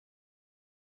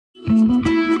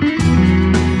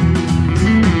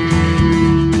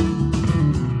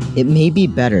It may be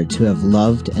better to have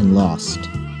loved and lost,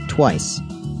 twice,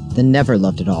 than never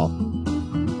loved at all.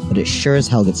 But it sure as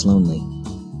hell gets lonely.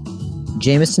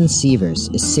 Jameson Severs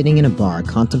is sitting in a bar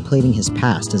contemplating his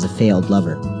past as a failed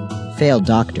lover, failed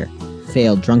doctor,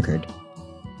 failed drunkard,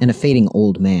 and a fading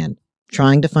old man,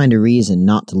 trying to find a reason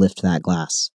not to lift that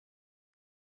glass.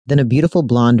 Then a beautiful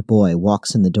blonde boy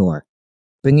walks in the door,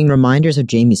 bringing reminders of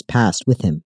Jamie's past with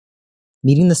him.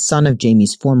 Meeting the son of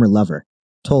Jamie's former lover,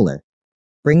 Toller,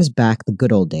 brings back the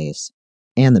good old days,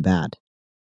 and the bad.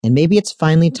 And maybe it's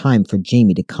finally time for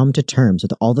Jamie to come to terms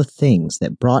with all the things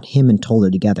that brought him and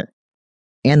Toller together,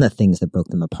 and the things that broke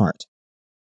them apart.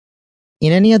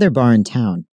 In any other bar in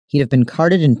town, he'd have been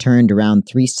carted and turned around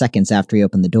 3 seconds after he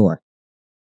opened the door.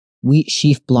 Wheat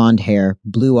sheaf blonde hair,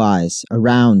 blue eyes, a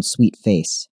round, sweet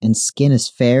face, and skin as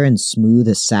fair and smooth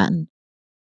as satin.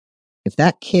 If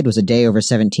that kid was a day over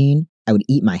 17, I would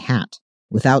eat my hat,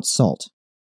 without salt.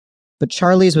 But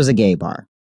Charlie's was a gay bar,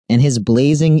 and his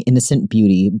blazing, innocent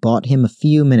beauty bought him a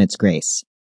few minutes' grace.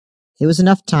 It was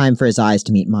enough time for his eyes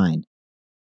to meet mine,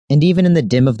 and even in the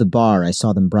dim of the bar I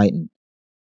saw them brighten.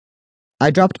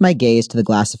 I dropped my gaze to the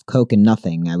glass of Coke and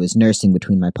nothing I was nursing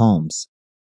between my palms.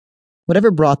 Whatever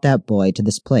brought that boy to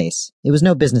this place, it was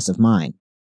no business of mine.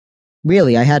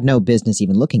 Really, I had no business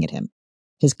even looking at him.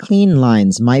 His clean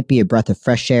lines might be a breath of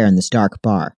fresh air in this dark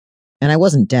bar, and I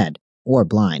wasn't dead, or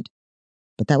blind.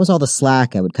 But that was all the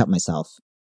slack I would cut myself.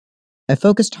 I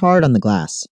focused hard on the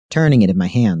glass, turning it in my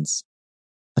hands.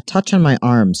 A touch on my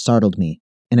arm startled me,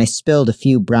 and I spilled a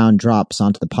few brown drops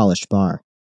onto the polished bar.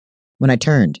 When I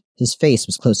turned, his face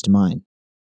was close to mine.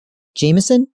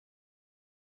 "Jameson?"